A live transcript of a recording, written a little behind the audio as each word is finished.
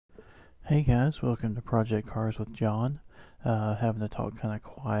Hey guys, welcome to Project Cars with John. Having to talk kind of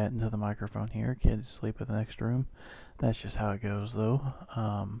quiet into the microphone here. Kids sleep in the next room. That's just how it goes though.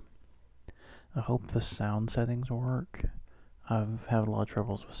 I hope the sound settings work. I've had a lot of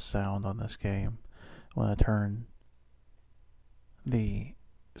troubles with sound on this game. When I turn the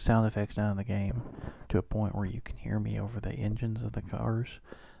sound effects down in the game to a point where you can hear me over the engines of the cars,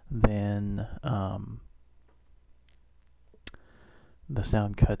 then the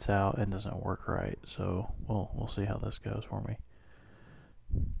sound cuts out and doesn't work right. So we'll see how this goes for me.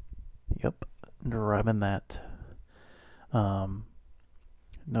 Yep, driving that. No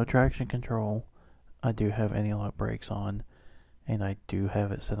traction control. I do have anti-lock brakes on, and I do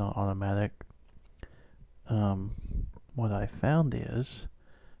have it set on automatic. What I found is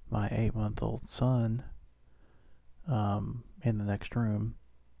my 8-month-old son in the next room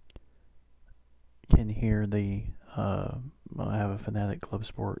can hear the I have a Fanatic Club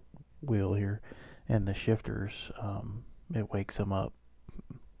Sport wheel here, and the shifters, it wakes him up,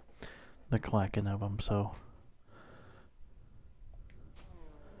 the clacking of them. So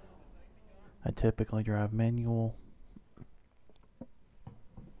I typically drive manual.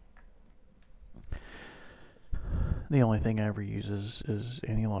 The only thing I ever use is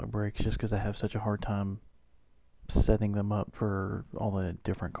anti-lock brakes, just because I have such a hard time setting them up for all the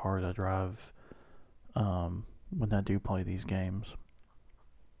different cars I drive when I do play these games.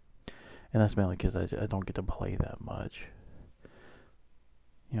 And that's mainly because I don't get to play that much.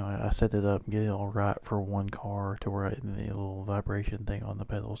 You know, I set it up, get it all right for one car to where the little vibration thing on the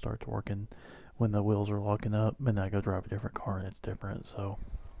pedal starts working when the wheels are locking up, and then I go drive a different car and it's different. So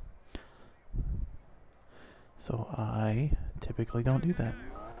I typically don't do that.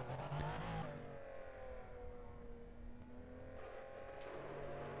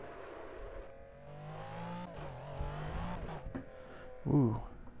 Ooh.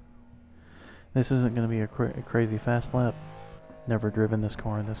 This isn't going to be a crazy fast lap. Never driven this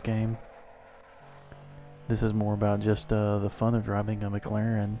car in this game. This is more about just the fun of driving a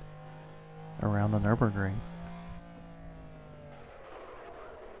McLaren around the Nürburgring.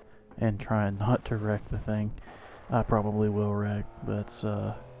 And trying not to wreck the thing. I probably will wreck, but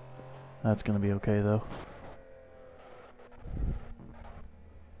that's going to be okay though.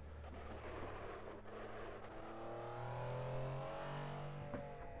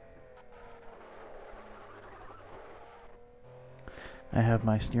 I have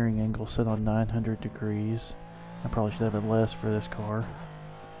my steering angle set on 900 degrees. I probably should have it less for this car.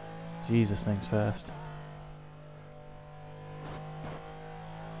 Jeez, this thing's fast.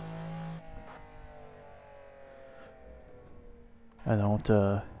 I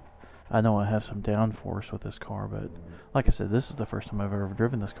know I have some downforce with this car, but like I said, this is the first time I've ever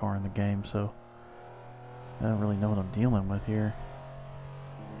driven this car in the game, so I don't really know what I'm dealing with here.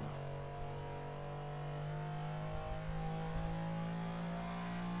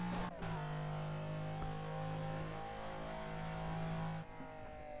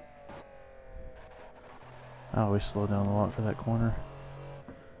 I always slow down a lot for that corner.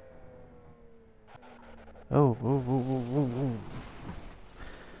 Oh, whoa, whoa, whoa, whoa, whoa.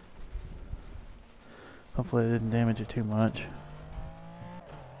 Hopefully I didn't damage it too much.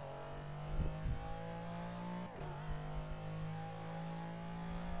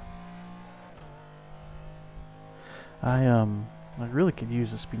 I really could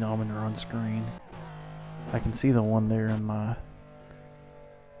use a speedometer on screen. I can see the one there in my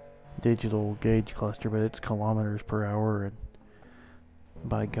digital gauge cluster, but it's kilometers per hour, and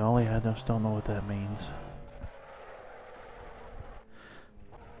by golly, I just don't know what that means.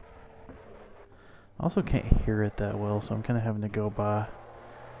 I also can't hear it that well, so I'm kind of having to go by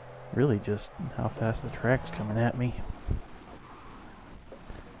really just how fast the track's coming at me.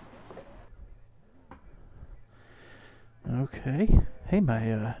 Okay. Hey,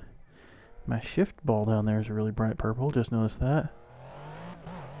 my shift ball down there is a really bright purple. Just noticed that.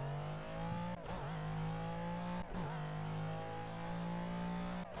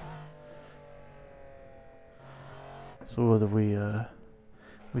 So what have we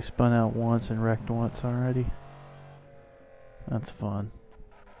spun out once and wrecked once already? That's fun.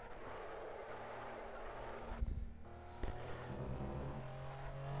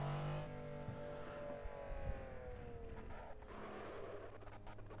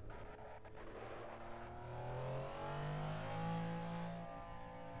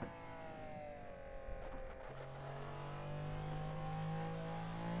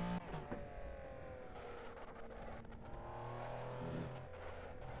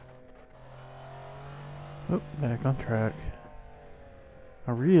 Oh, back on track.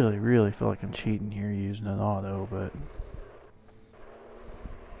 I really feel like I'm cheating here using an auto, but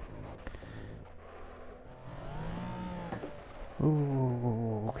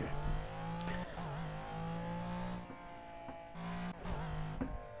Ooh, okay.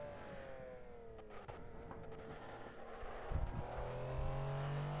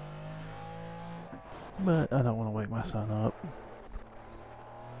 But I don't want to wake my son up.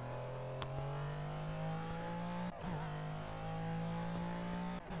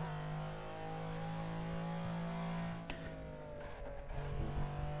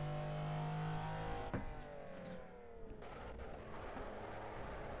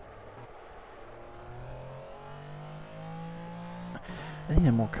 I need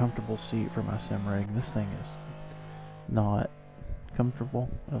a more comfortable seat for my sim rig. This thing is not comfortable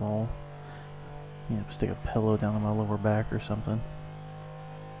at all. You know, stick a pillow down on my lower back or something.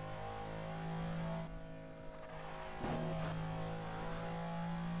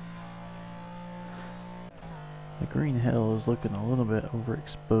 The green hill is looking a little bit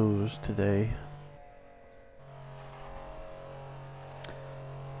overexposed today.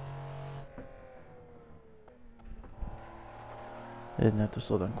 I didn't have to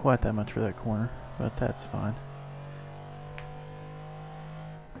slow down quite that much for that corner, but that's fine.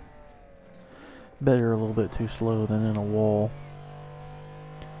 Better a little bit too slow than in a wall.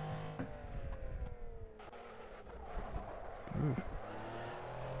 Oof.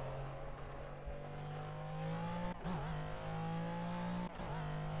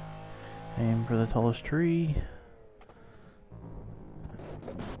 Aim for the tallest tree.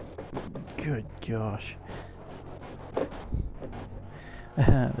 Good gosh.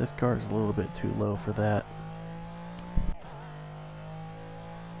 This car is a little bit too low for that.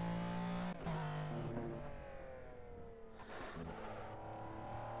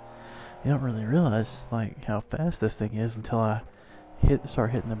 You don't really realize like how fast this thing is until I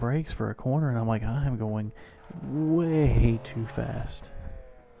start hitting the brakes for a corner, and I'm like, I'm going way too fast.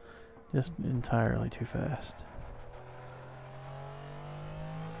 Just entirely too fast.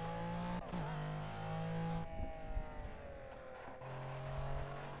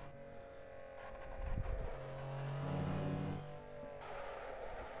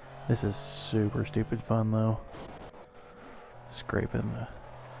 This is super stupid fun though. Scraping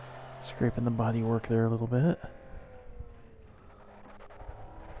the bodywork there a little bit.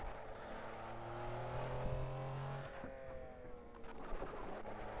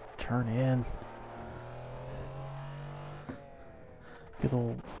 Turn in. Good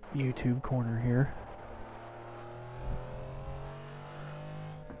old YouTube corner here.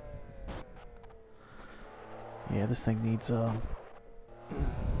 Yeah, this thing needs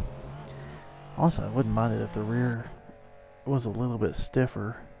also, I wouldn't mind it if the rear was a little bit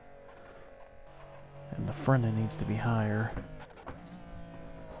stiffer and the front end needs to be higher.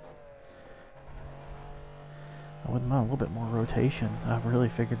 I wouldn't mind a little bit more rotation. I really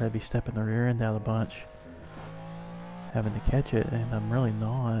figured I'd be stepping the rear end out a bunch, having to catch it, and I'm really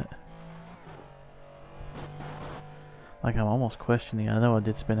not. Like, I'm almost questioning, I know I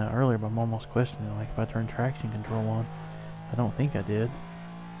did spin out earlier, but I'm almost questioning, like, if I turn traction control on. I don't think I did.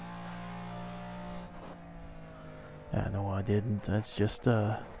 Yeah, no, I didn't. That's just,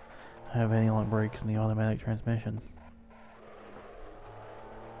 I have anti-lock brakes in the automatic transmission.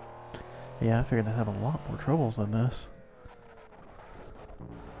 Yeah, I figured I'd have a lot more troubles than this.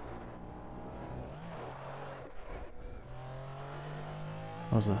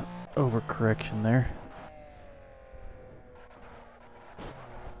 That was a overcorrection there.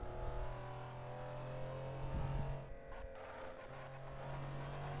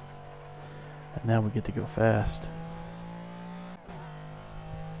 And now we get to go fast.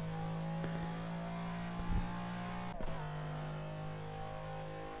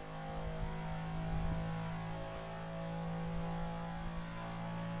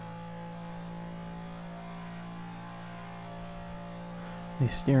 The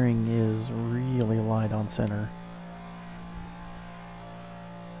steering is really light on center,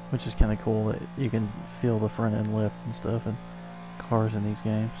 which is kind of cool that you can feel the front end lift and stuff in cars in these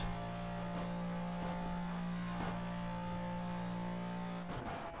games.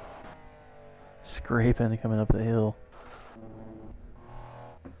 Scraping coming up the hill.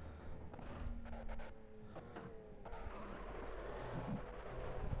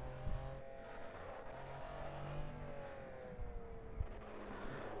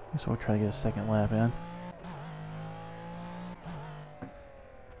 So we'll try to get a second lap in.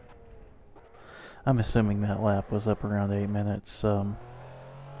 I'm assuming that lap was up around 8 minutes.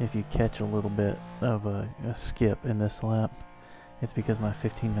 If you catch a little bit of a skip in this lap, it's because my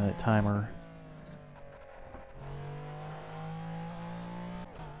 15-minute timer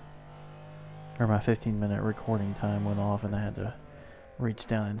or my 15-minute recording time went off, and I had to reach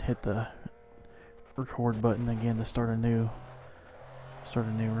down and hit the record button again to start a new start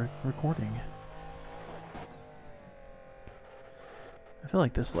a new recording. I feel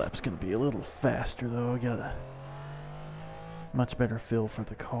like this lap's going to be a little faster though. I got a much better feel for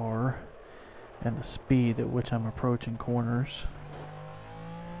the car and the speed at which I'm approaching corners.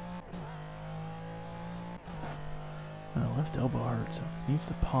 My left elbow hurts. It needs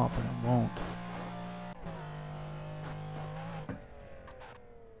to pop and it won't.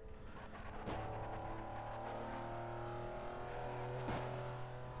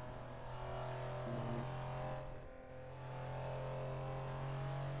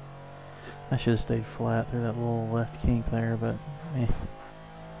 I should have stayed flat through that little left kink there, but eh.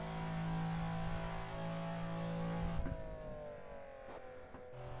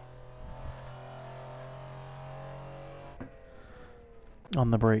 On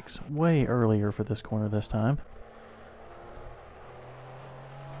the brakes way earlier for this corner this time.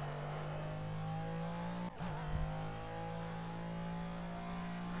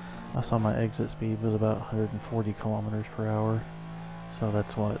 I saw my exit speed was about 140 kilometers per hour. So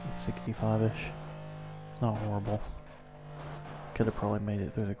that's what, 65-ish? It's not horrible. Could have probably made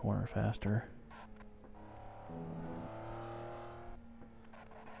it through the corner faster.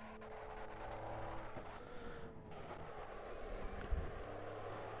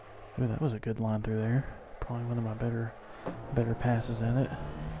 Ooh, that was a good line through there. Probably one of my better passes in it.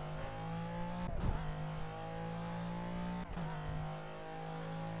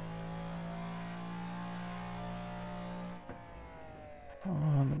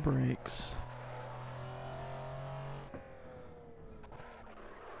 On the brakes.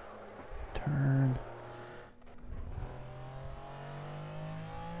 Turn.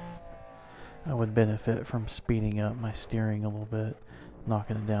 I would benefit from speeding up my steering a little bit,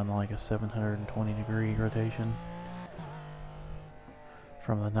 knocking it down to like a 720-degree rotation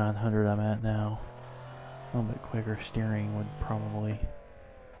from the 900 I'm at now. A little bit quicker steering would probably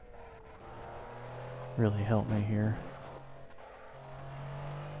really help me here.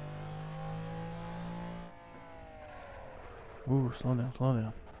 Ooh, slow down, slow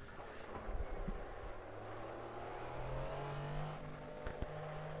down.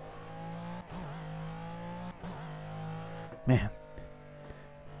 Man.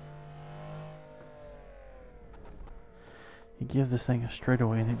 You give this thing a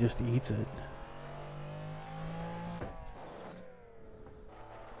straightaway and it just eats it.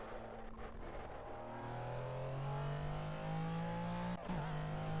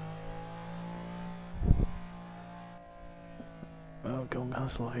 Oh, going kind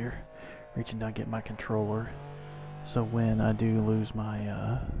of slow here. Reaching down, get my controller. So when I do lose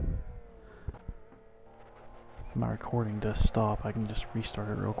my my recording does stop, I can just restart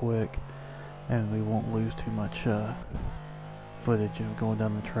it real quick, and we won't lose too much footage of going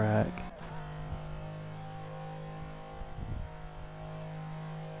down the track.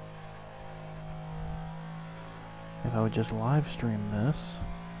 If I would just live stream this,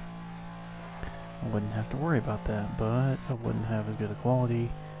 I wouldn't have to worry about that, but I wouldn't have as good a quality.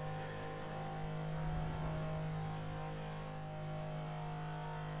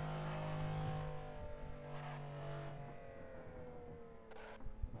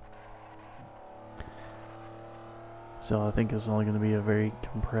 So I think it's only going to be a very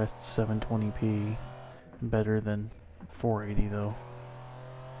compressed 720p, better than 480 though.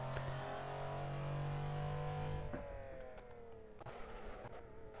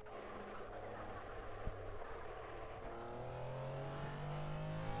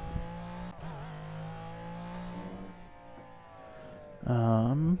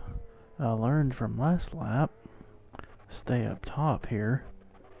 I learned from last lap, stay up top here.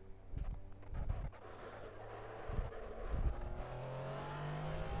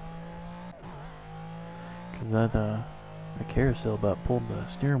 Because that carousel about pulled the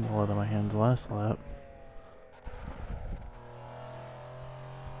steering wheel out of my hands last lap.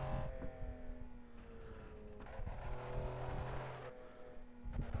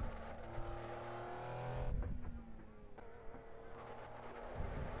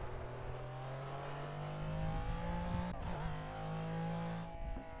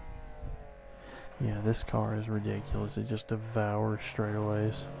 Yeah, this car is ridiculous. It just devours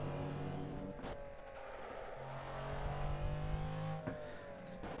straightaways.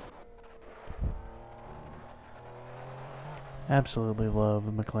 Absolutely love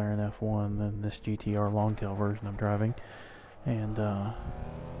the McLaren F1 and this GTR longtail version I'm driving. And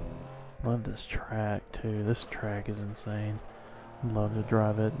love this track too. This track is insane. Love to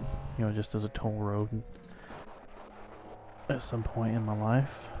drive it, you know, just as a toll road at some point in my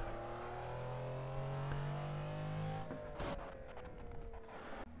life.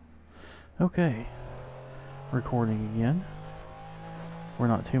 Okay, recording again. We're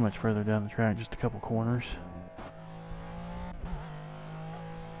not too much further down the track, just a couple corners.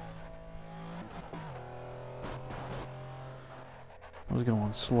 I was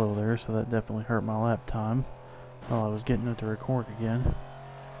going slow there, so that definitely hurt my lap time while I was getting it to record again.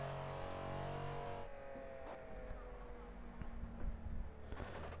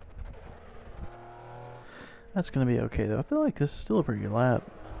 That's going to be okay though. I feel like this is still a pretty good lap.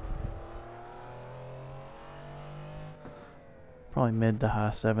 Probably mid to high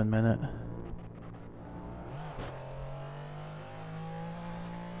 7-minute.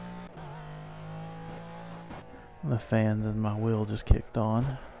 The fans in my wheel just kicked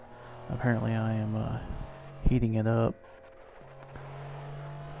on. Apparently I am heating it up.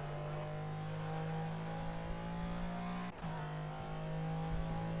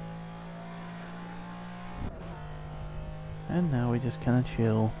 And now we just kind of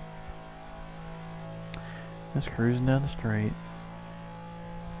chill. Just cruising down the straight.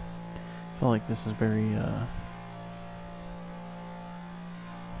 I feel like this is very I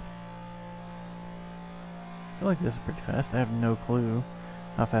feel like this is pretty fast. I have no clue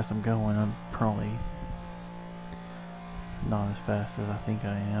how fast I'm going. I'm probably not as fast as I think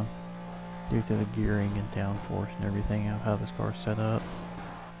I am due to the gearing and downforce and everything of how this car's set up.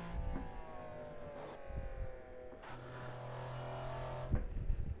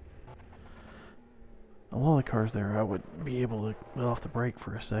 A lot of the cars there I would be able to let off the brake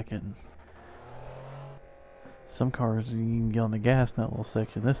for a second. Some cars you can get on the gas in that little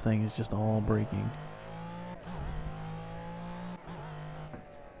section. This thing is just all braking.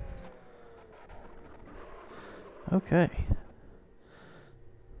 Okay.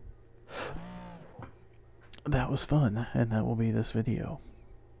 That was fun, and that will be this video.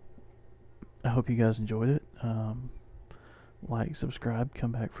 I hope you guys enjoyed it. Like, subscribe,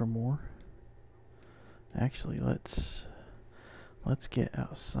 come back for more. Actually, let's get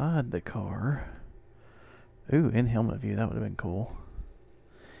outside the car. Ooh, in helmet view, that would have been cool.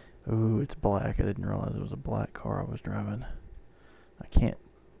 Ooh, it's black. I didn't realize it was a black car I was driving. I can't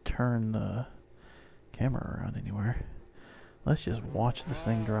turn the camera around anywhere. Let's just watch this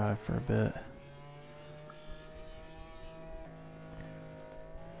thing drive for a bit.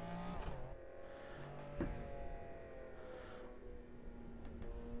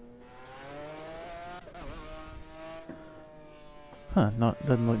 Huh,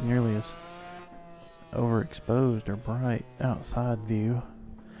 doesn't look nearly as overexposed or bright outside view.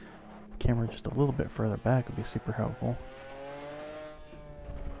 Camera just a little bit further back would be super helpful.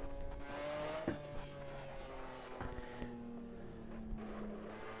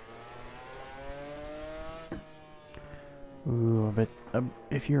 Ooh, but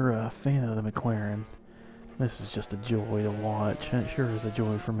if you're a fan of the McLaren, this is just a joy to watch, and it sure is a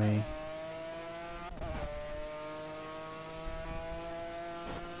joy for me.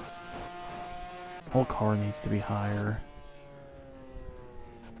 Whole car needs to be higher.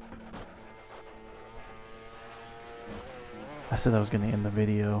 I said I was going to end the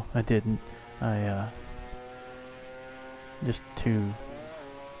video. I didn't. Just too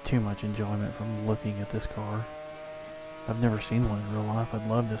much enjoyment from looking at this car. I've never seen one in real life. I'd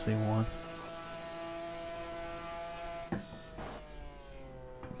love to see one.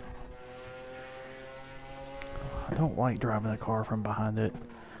 I don't like driving a car from behind it.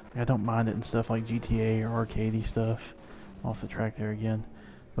 I don't mind it in stuff like GTA or arcadey stuff. Off the track there again.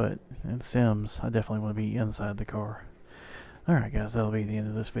 But in Sims, I definitely want to be inside the car. Alright guys, that'll be the end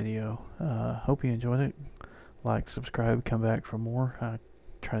of this video. Hope you enjoyed it. Like, subscribe, come back for more. I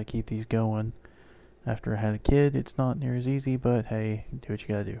try to keep these going. After I had a kid, it's not near as easy, but hey, do what you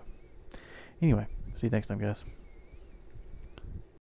gotta do. Anyway, see you next time guys.